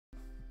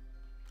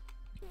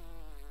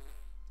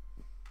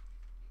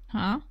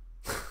Huh?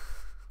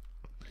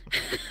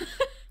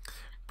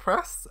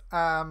 Press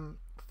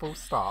full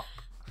stop.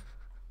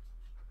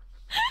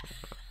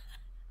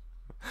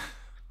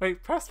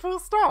 Wait, press full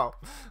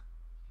stop.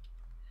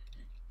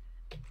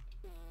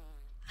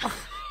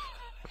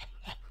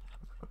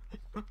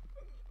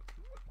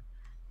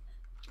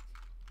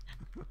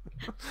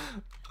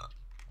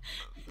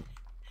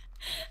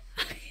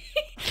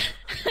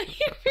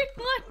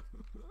 Everyone,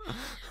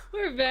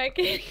 we're back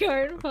in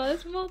Garden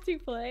Plus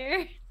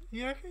multiplayer.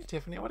 You okay,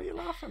 Tiffany? What are you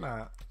laughing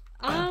at?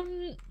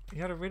 Um,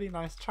 You had a really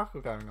nice chuckle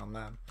going on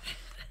then.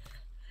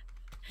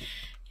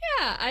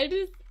 yeah, I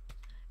just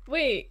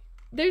wait.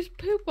 There's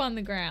poop on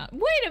the ground.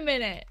 Wait a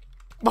minute.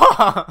 What?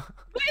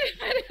 Wait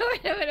a minute.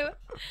 Wait a minute.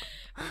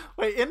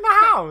 Wait, in the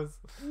house?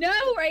 No,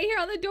 right here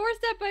on the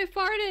doorstep, I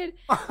farted,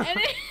 and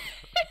it.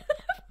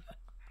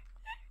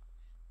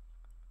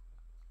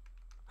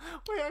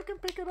 Wait, I can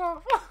pick it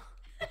up.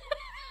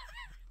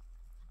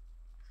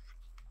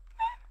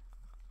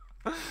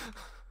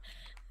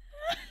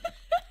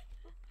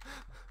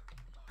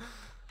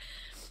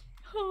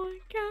 Oh my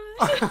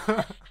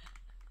gosh.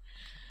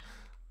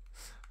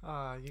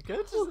 You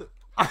good?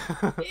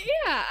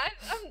 Yeah,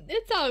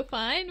 it's all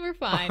fine. We're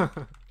fine.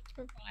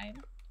 We're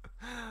fine.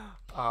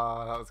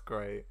 Oh, that was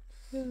great.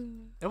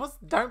 It was.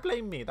 Don't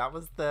blame me. That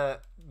was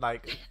the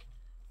like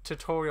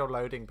tutorial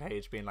loading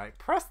page being like,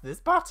 press this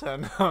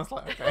button. I was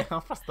like, okay,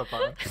 I'll press the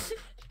button.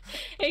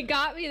 It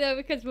got me though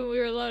because when we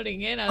were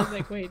loading in, I was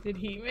like, "Wait, did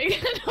he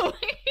make a noise?"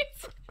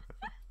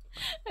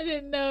 I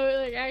didn't know it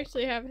like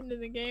actually happened in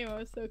the game. I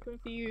was so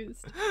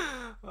confused.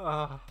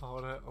 Oh,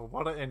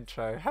 what an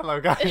intro. Hello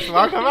guys,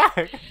 welcome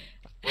back.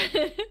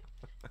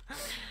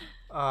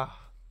 All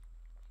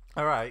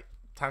right,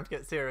 time to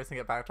get serious and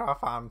get back to our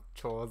farm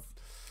chores.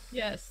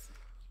 Yes,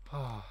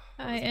 Oh,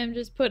 I am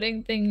just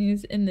putting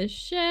things in the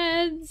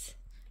sheds.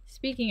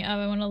 Speaking of,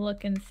 I want to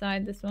look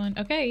inside this one.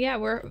 Okay, yeah,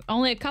 we're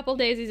only a couple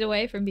daisies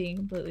away from being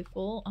completely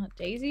full on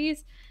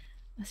daisies.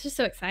 That's just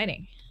so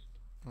exciting.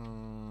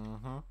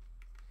 mm-hmm.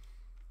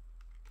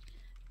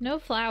 No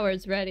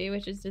flowers ready,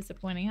 which is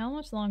disappointing. How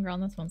much longer on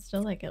this one?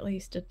 Still like at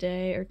least a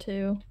day or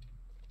two.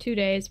 2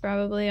 days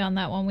probably on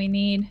that one we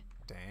need.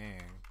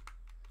 Dang.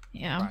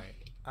 Yeah. Right.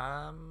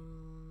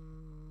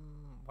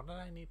 What did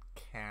I need?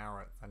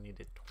 Carrots. I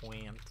needed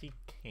 20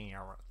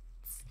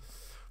 carrots.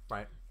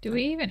 Right. Do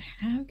we even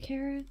have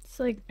carrots?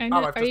 Like, I Oh, know.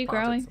 I've Are just you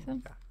planted growing some.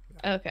 some?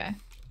 Yeah. Okay.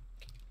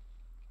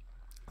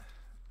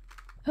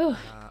 Oh.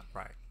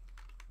 Right.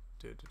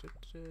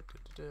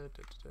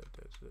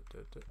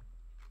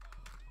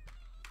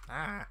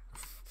 Ah.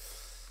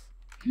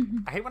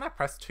 I hate when I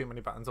press too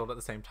many buttons all at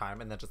the same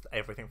time and then just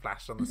everything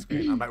flashed on the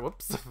screen. I'm like,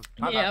 whoops.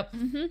 Yep.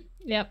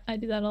 Yep. I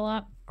do that a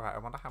lot. Alright, I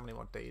wonder how many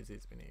more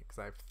daisies we need because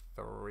I have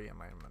 3 in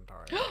my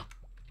inventory.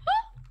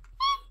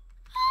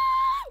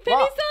 Penny's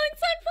What? selling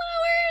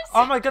sunflowers!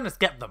 Oh my goodness,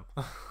 get them!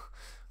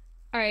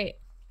 Alright.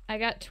 I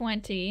got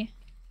 20.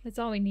 That's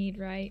all we need,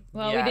 right?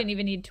 Well, Yeah. we didn't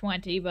even need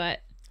 20,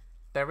 but...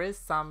 There is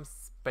some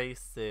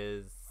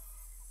spaces,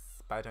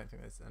 but I don't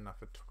think there's enough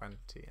for 20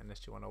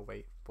 unless you want to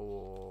wait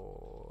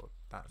for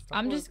that stuff.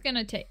 I'm just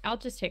gonna take... I'll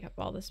just take up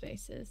all the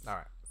spaces.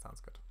 Alright, sounds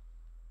good.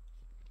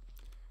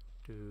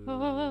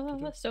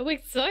 Oh, so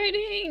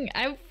exciting!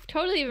 I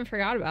totally even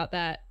forgot about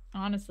that,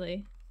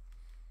 honestly.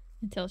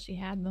 Until she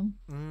had them.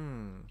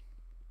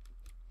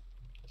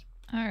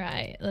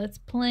 Alright, let's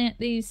plant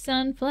these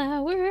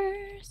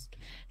sunflowers.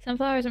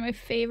 Sunflowers are my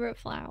favorite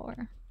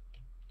flower.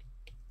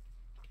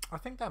 I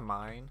think they're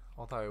mine,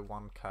 although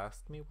one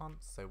cursed me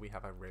once, so we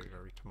have a really,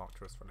 very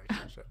tumultuous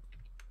relationship.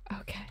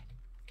 Okay.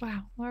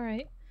 Wow,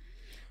 alright.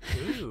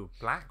 Ooh,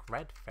 black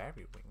red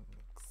fairy wings.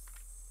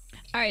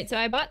 Alright, so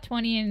I bought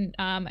 20 and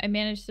I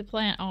managed to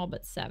plant all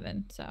but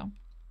 7, so.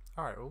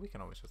 Alright, well, we can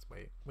always just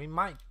wait. We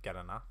might get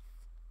enough.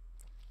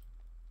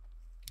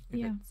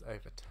 If it's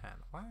over 10.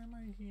 Why am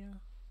I here?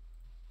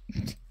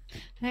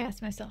 I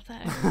asked myself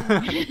that.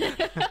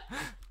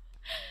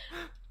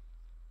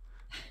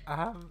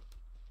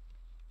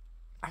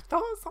 I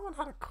thought someone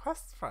had a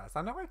quest for us.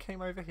 I know I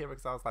came over here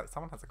because I was like,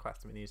 someone has a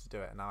quest and we need to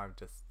do it, and now I've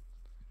just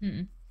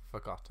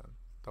forgotten.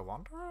 The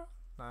Wanderer?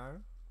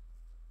 No.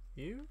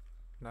 You?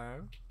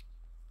 No.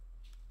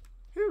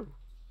 Who?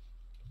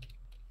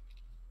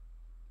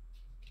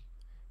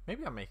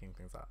 Maybe I'm making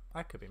things up.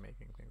 I could be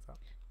making things up.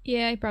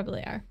 Yeah, you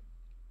probably are.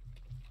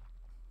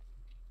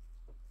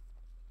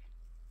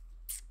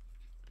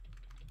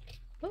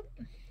 Oh.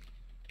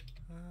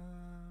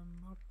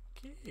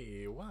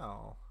 Okay,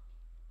 well.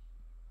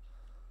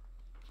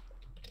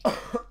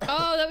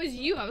 Oh, that was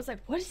you. I was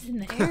like, what is in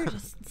the air?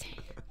 Just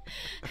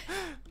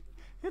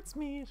It's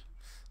me.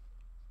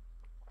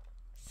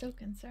 So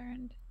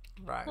concerned.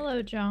 Right.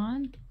 Hello,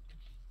 John.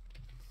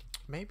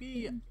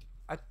 Maybe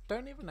I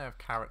don't even know if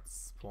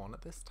carrots spawn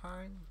at this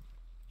time.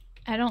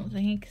 I don't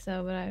think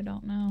so, but I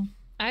don't know.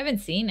 I haven't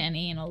seen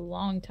any in a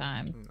long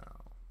time.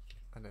 No,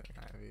 I don't think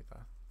I have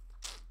either.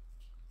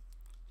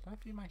 Did I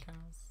feed my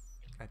cows?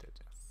 I did,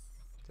 yes.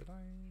 Did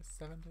I?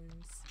 7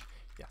 days?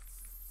 Yes.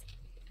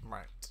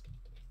 Right.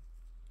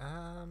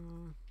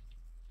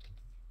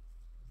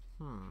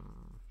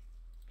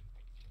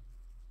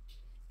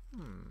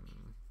 Oh.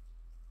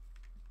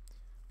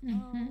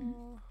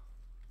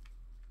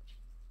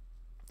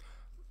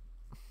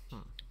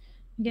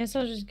 Guess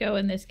I'll just go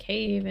in this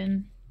cave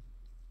and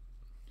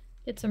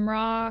get some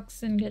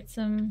rocks and get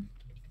some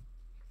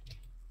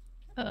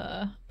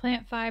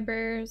plant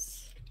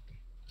fibers.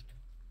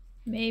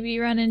 Maybe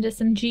run into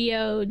some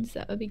geodes.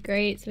 That would be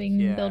great so we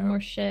can build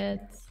more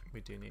sheds. We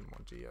do need more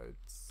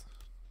geodes.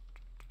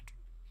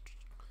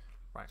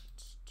 Right.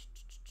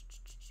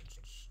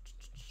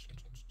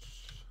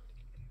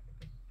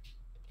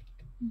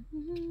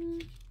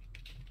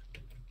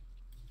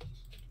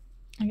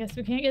 I guess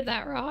we can't get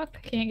that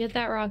rock. Can't get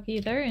that rock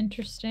either.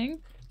 Interesting.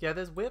 Yeah,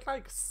 there's weird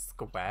like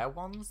square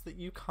ones that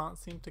you can't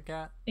seem to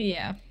get.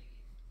 Yeah.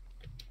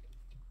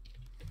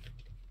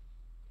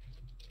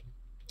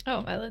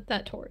 Oh, I lit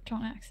that torch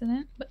on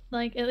accident. But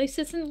like at least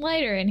it's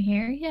lighter in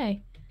here.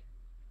 Yay.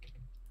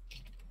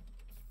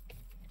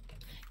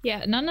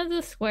 Yeah, none of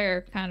the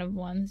square kind of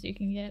ones you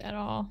can get at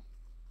all.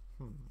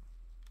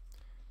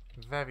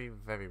 Very,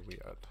 very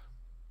weird.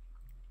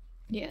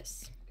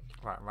 Yes.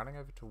 Right, running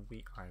over to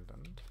Wheat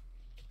Island.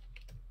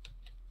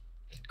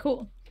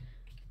 Cool.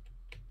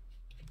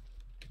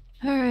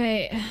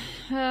 Alright.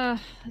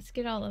 Let's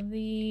get all of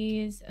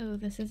these. Oh,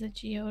 this is a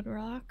geode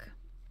rock.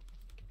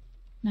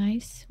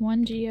 Nice.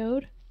 One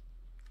geode.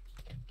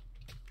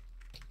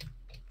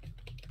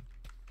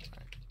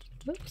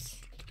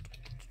 Whoops.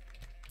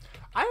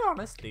 I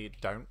honestly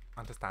don't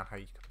understand how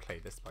you could play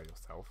this by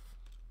yourself.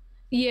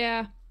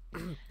 Yeah.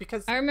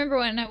 Because I remember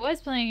when I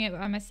was playing it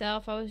by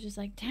myself, I was just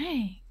like,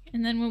 dang.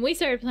 And then when we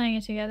started playing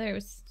it together, it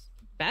was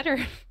better.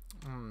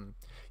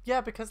 Yeah,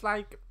 because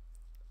like,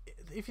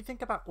 if you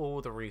think about all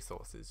the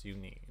resources you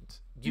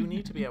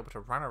need to be able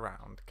to run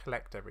around,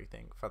 collect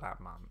everything for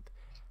that month.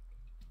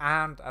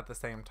 And at the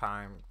same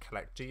time,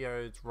 collect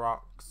geodes,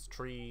 rocks,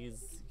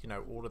 trees, you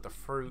know, all of the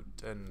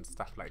fruit and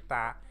stuff like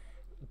that.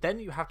 Then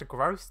you have to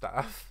grow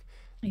stuff.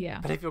 Yeah.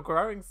 But if you're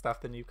growing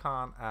stuff, then you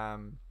can't,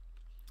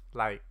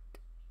 like,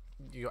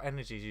 your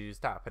energy's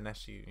used up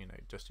unless you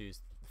just use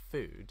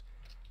food.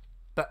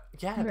 But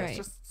yeah, there's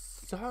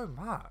just so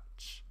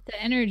much.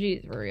 The energy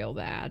is real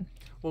bad.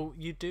 Well,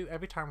 you do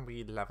every time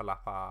we level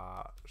up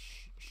our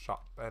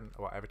shop, and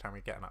well, every time we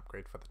get an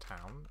upgrade for the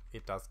town,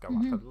 it does go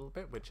up a little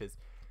bit, which is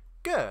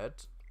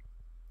good.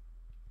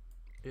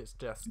 It's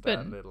just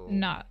a little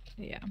not.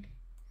 Yeah.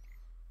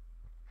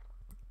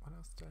 What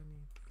else do I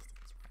need?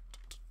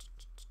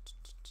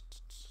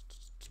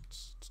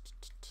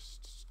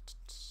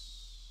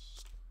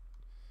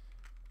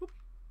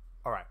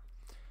 All right.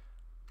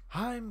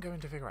 I'm going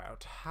to figure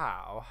out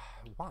how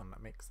one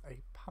makes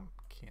a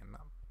pumpkin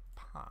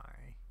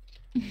pie.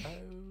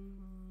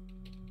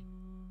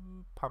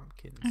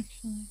 Pumpkin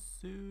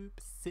soup,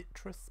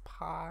 citrus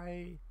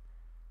pie.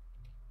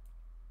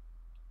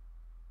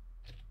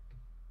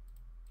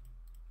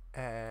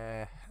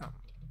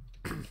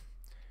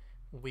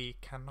 We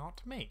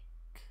cannot make.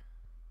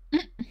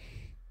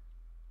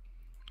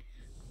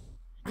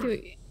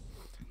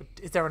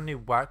 Is there a new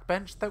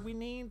workbench that we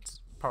need?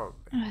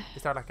 Probably.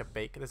 Is there like a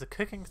bake? There's a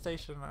cooking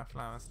station and a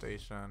flour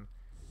station.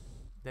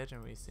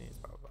 Legendary seeds,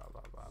 blah blah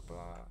blah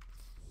blah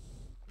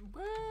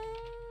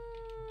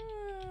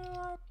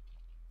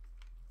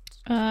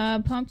blah.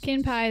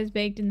 Pumpkin pie is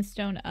baked in the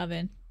stone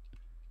oven.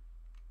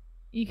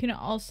 You can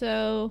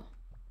also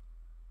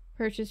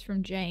purchase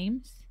from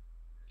James.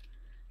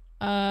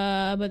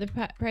 But the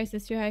price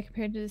is too high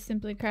compared to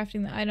simply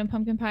crafting the item.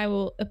 Pumpkin pie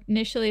will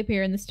initially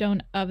appear in the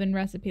stone oven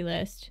recipe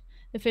list.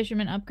 The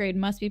fisherman upgrade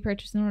must be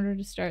purchased in order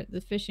to start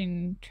the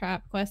fishing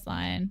trap quest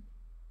line.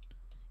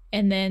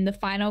 And then the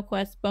final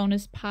quest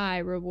bonus pie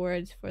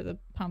rewards for the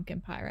pumpkin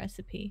pie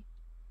recipe.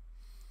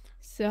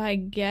 So I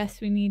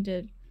guess we need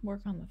to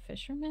work on the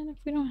fisherman if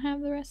we don't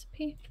have the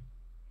recipe.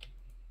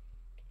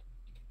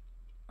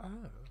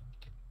 Oh.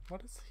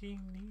 What does he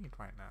need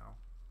right now?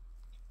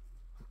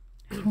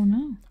 I don't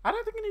know. I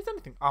don't think he needs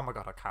anything. Oh my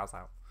god, our cow's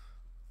out.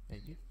 Yeah,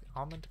 you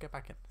are meant to get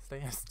back in. Stay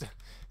here.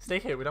 Stay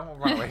here. We don't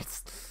want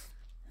runaways.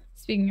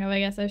 Speaking of, I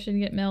guess I should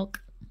get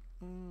milk.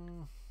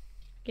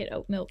 Get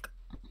oat milk.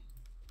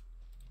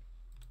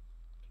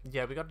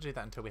 Yeah, we got to do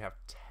that until we have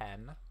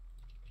 10.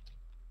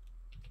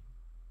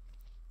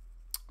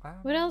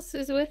 What else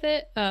is with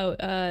it? Oh,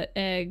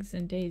 eggs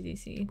and daisy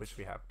seeds. Which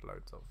we have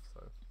loads of,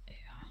 so.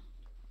 Yeah.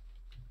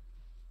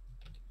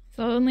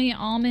 So only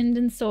almond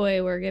and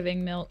soy we're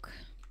giving milk.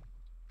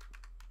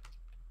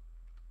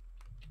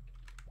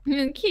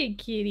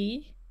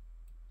 Kitty.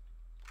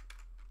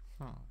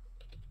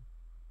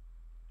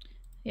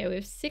 Yeah, we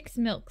have 6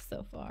 milks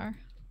so far.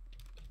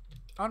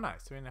 Oh,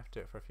 nice. So we don't have to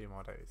do it for a few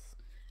more days.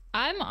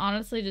 I'm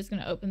honestly just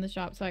going to open the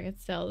shop so I can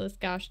sell this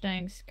gosh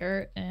dang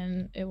skirt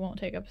and it won't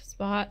take up a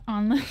spot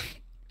on the...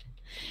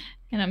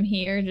 And I'm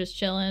here just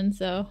chilling,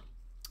 so...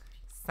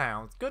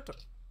 Sounds good.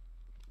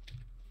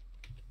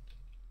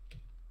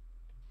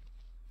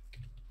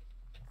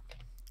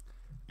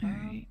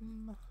 Alright.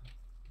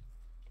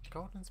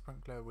 Golden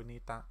sprinkler, we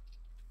need that.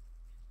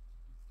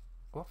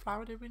 What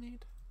flower did we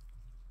need?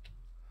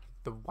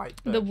 The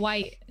white bush. The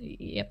white,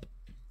 yep.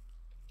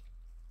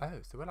 Oh,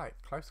 so we're like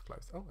close.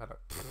 Oh, hello.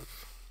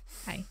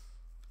 Hi.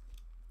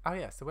 Oh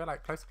yeah, so we're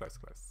like close.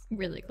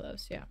 Really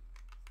close, yeah.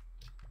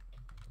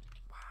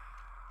 Wow.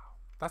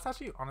 That's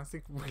actually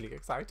honestly really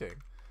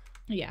exciting.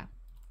 Yeah.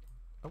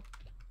 Oh.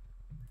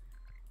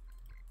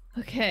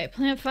 Okay,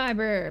 plant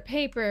fiber,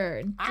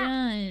 paper,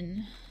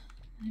 done.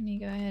 Let me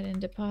go ahead and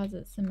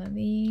deposit some of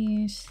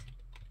these.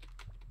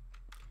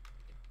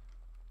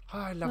 Oh,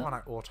 I love when I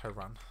auto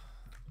run.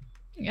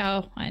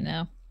 Oh, I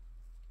know.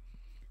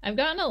 I've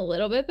gotten a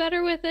little bit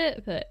better with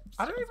it, but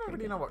I don't even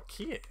really know what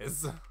key it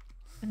is. I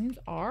think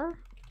it's R.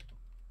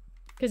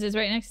 Because it's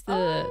right next to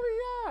oh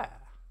yeah.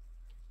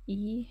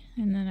 E,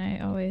 and then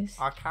I always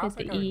Our cows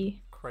hit are the going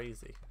E.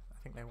 crazy. I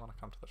think they want to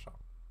come to the shop.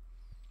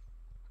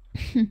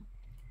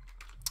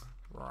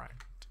 Right.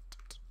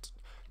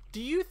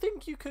 Do you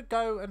think you could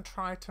go and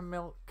try to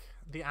milk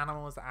the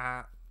animals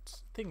at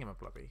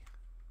Thingamablobby?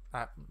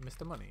 At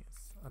Mr.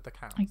 Money's? At the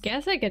cows? I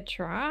guess I could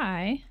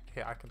try.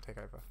 Here, I can take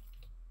over.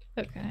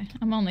 Okay.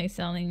 I'm only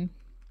selling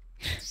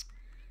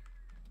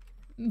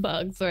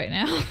bugs right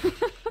now.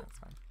 That's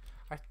fine.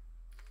 I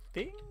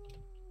think...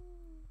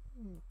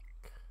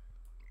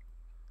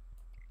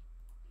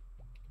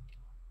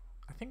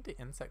 I think the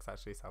insects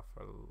actually sell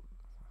for...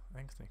 I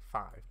think it's only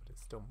 5, but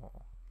it's still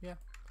more. Yeah.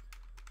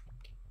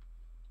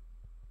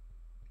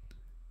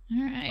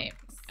 Alright.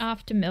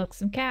 Off to milk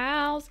some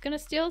cows. Gonna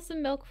steal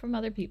some milk from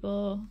other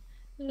people.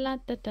 La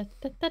da da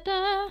da da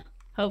da.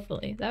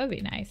 Hopefully. That would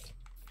be nice.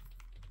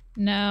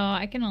 No,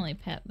 I can only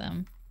pet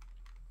them.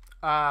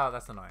 Oh,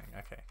 that's annoying.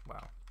 Okay,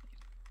 well.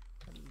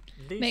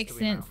 Makes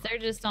sense. They're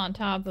just on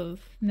top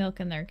of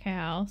milking their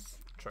cows.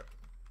 True.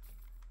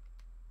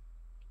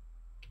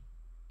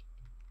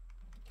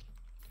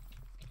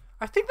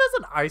 I think there's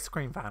an ice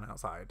cream van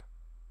outside.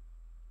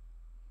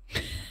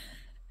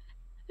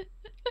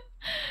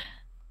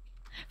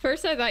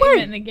 First I thought you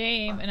meant in the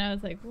game, and I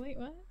was like, wait,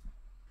 what?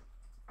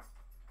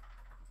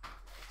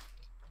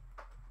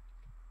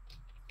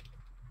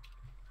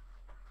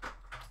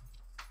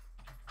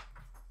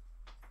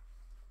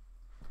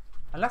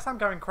 Unless I'm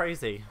going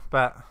crazy,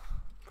 but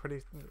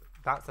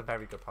that's a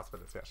very good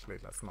possibility actually.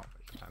 Let's not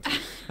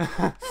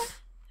pretend.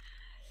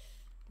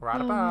 We're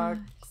out of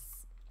bugs.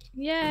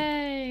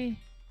 Yay!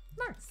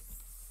 Nice.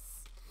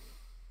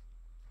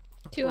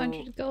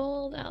 200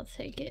 gold, I'll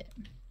take it.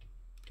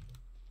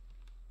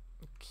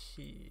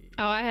 Okay.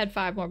 Oh, I had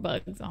 5 more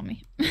bugs on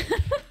me. We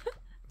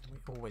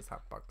always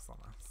have bugs on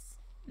us.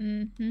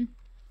 Mm-hmm.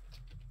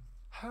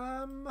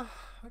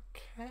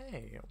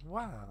 Okay.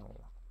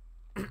 Wow.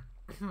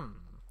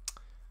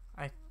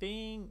 I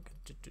think.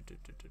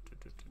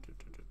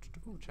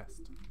 Ooh,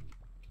 chest.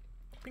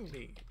 Pink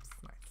leaves.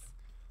 Nice.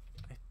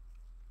 I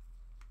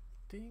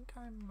think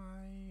I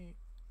might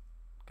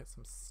get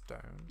some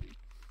stone.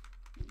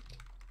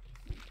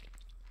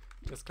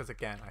 Just because,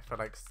 again, I feel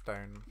like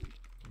stone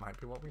might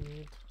be what we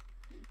need.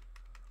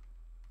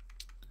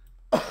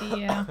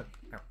 Yeah.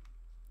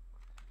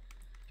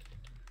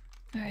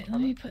 Alright,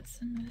 let me put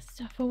some of this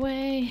stuff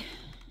away.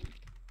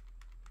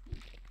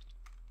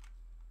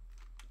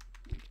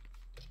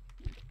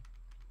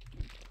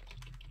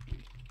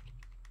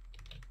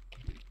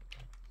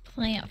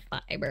 Plant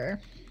fiber.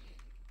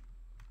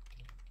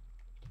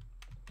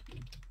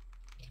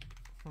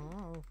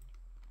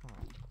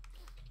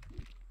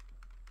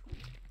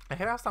 I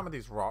hate how some of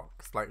these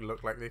rocks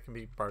look like they can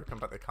be broken,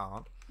 but they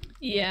can't.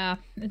 Yeah,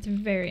 it's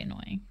very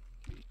annoying.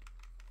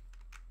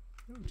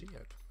 Oh,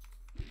 geode.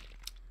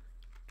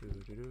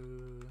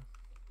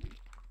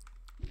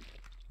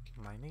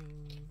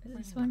 Mining.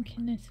 This one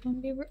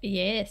be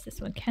yes,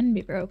 this one can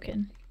be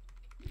broken.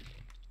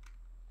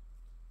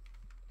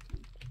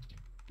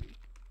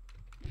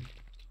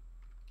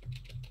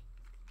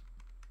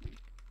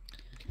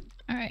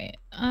 Alright,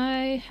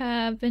 I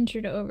have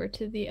ventured over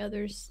to the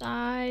other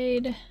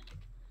side.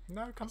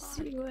 No, come back.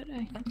 See what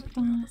I can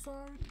find.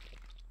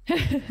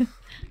 I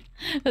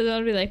was about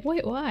to be like,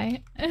 wait,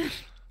 why?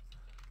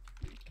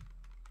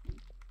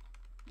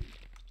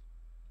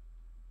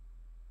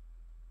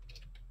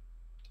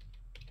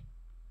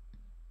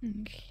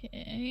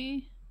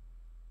 Okay.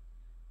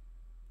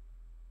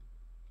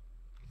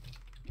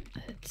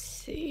 Let's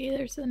see,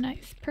 there's a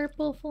nice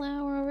purple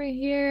flower over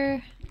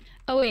here.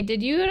 Oh wait,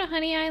 did you go to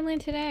Honey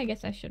Island today? I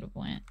guess I should have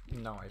went.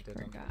 No, I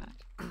didn't. Forgot.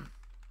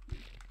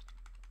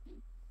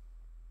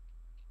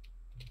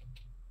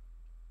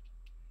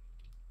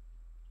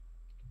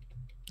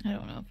 I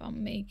don't know if I'll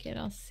make it.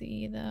 I'll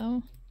see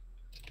though.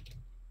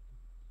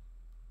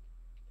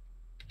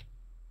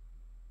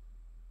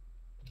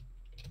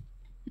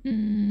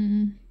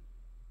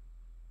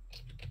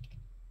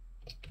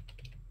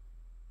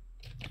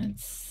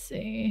 Let's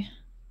see.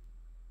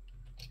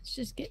 Let's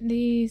just get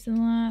these and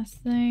last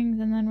things,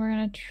 and then we're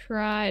gonna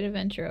try to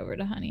venture over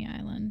to Honey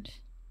Island.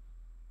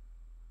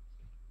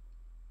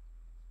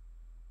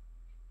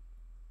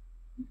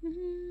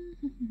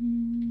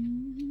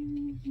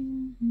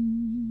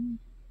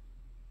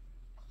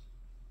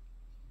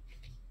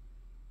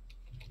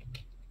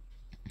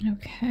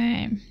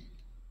 Okay.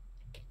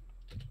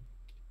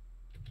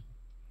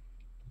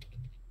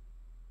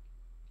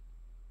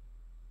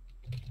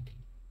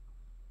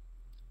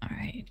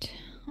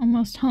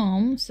 almost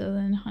home, so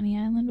then Honey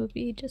Island would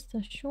be just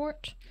a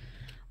short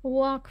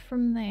walk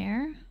from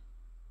there.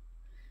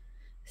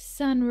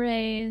 Sun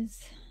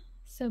rays,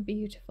 so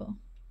beautiful.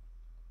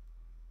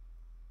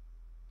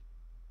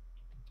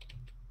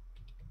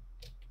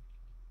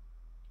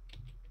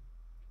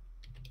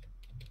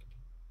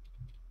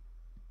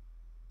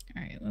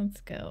 All right, let's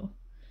go.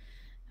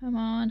 Come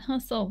on,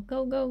 hustle.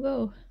 Go, go,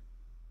 go.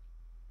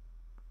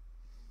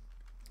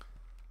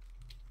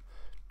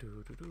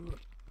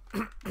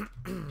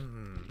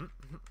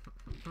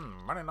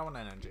 Running low on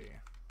energy.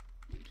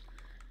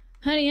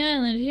 Honey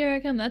Island, here I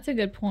come. That's a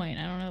good point.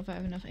 I don't know if I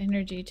have enough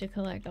energy to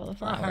collect all the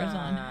flowers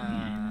on Honey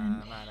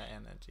Island. I'm out of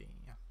energy.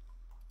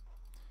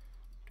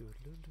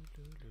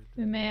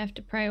 We may have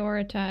to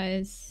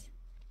prioritize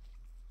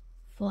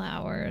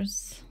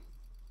flowers.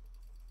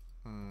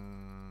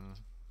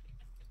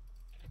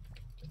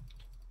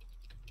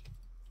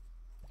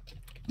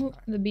 Oh,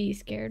 the bee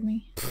scared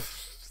me.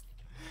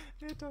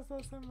 It does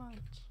that so much.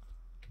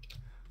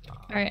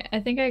 Alright, I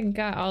think I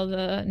got all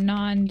the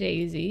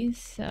non-daisies,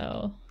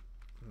 so...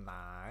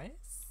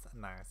 Nice.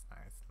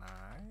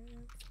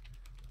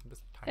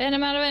 And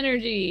I'm out of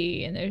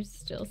energy, and there's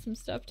still some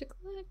stuff to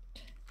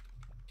collect.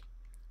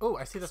 Oh,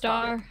 I see the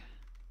star.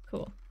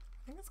 Cool.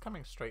 I think it's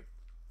coming straight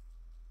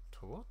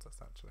towards us,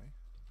 actually.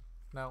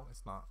 No,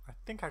 it's not. I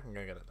think I can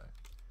go get it, though.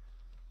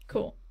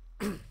 Cool.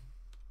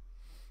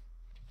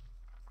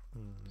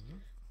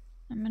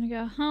 I'm gonna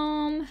go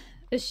home.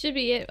 This should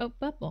be it. Oh,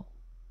 bubble.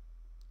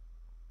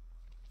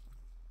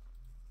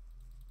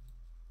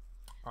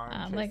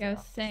 Like I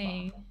was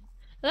saying.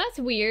 Well, that's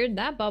weird.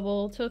 That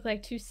bubble took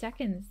like 2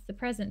 seconds. The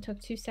present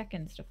took 2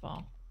 seconds to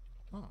fall.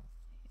 Oh.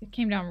 It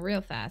came down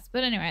real fast.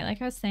 But anyway,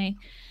 like I was saying,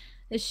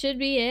 this should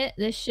be it.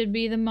 This should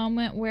be the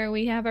moment where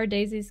we have our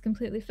daisies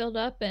completely filled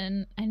up,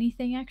 and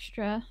anything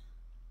extra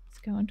is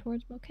going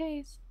towards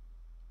bouquets.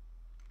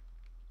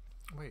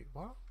 Wait,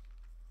 what?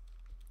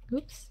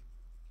 Oops.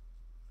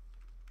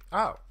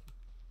 Oh.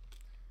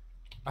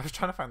 I was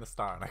trying to find the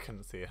star and I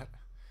couldn't see it.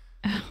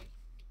 Oh.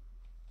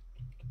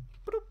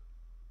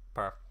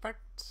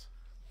 Perfect.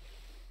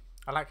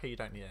 I like how you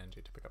don't need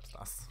energy to pick up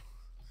stars.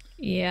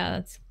 Yeah,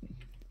 that's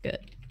good.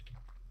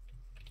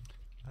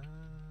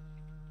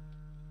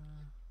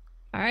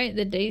 Alright,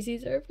 the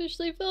daisies are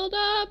officially filled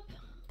up.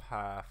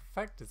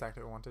 Perfect.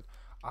 Exactly what I wanted.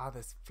 Ah,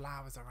 there's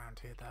flowers around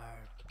here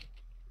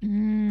though.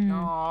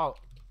 No.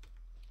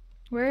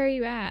 Where are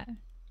you at?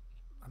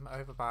 I'm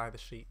over by the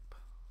sheep.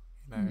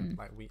 You know,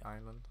 like Wheat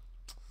Island.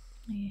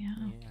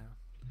 Yeah.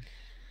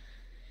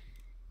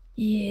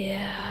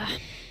 Yeah. Yeah.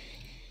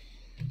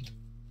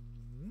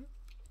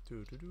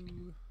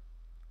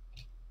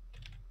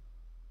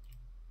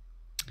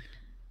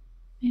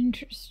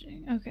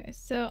 Interesting. Okay,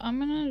 so I'm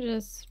gonna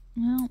just,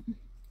 well,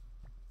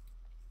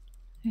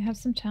 I have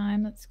some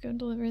time. Let's go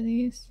deliver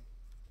these.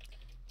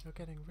 You're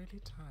getting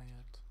really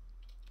tired.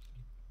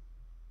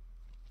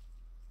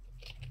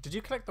 Did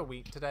you collect the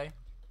wheat today?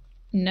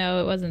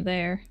 No, it wasn't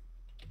there.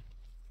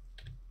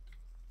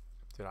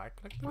 Did I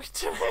collect the wheat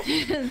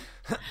today?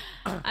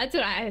 That's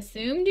what I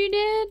assumed you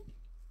did.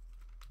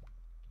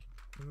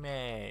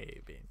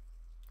 Maybe.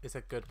 It's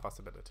a good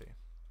possibility.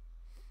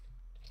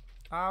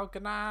 Oh,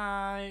 good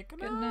night. Good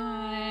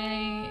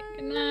night.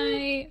 Good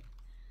night.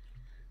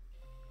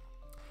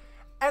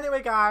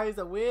 Anyway, guys,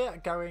 we're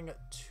going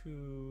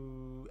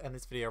to end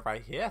this video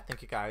right here.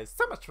 Thank you guys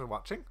so much for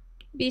watching.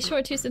 Be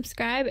sure to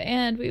subscribe,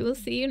 and we will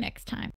see you next time.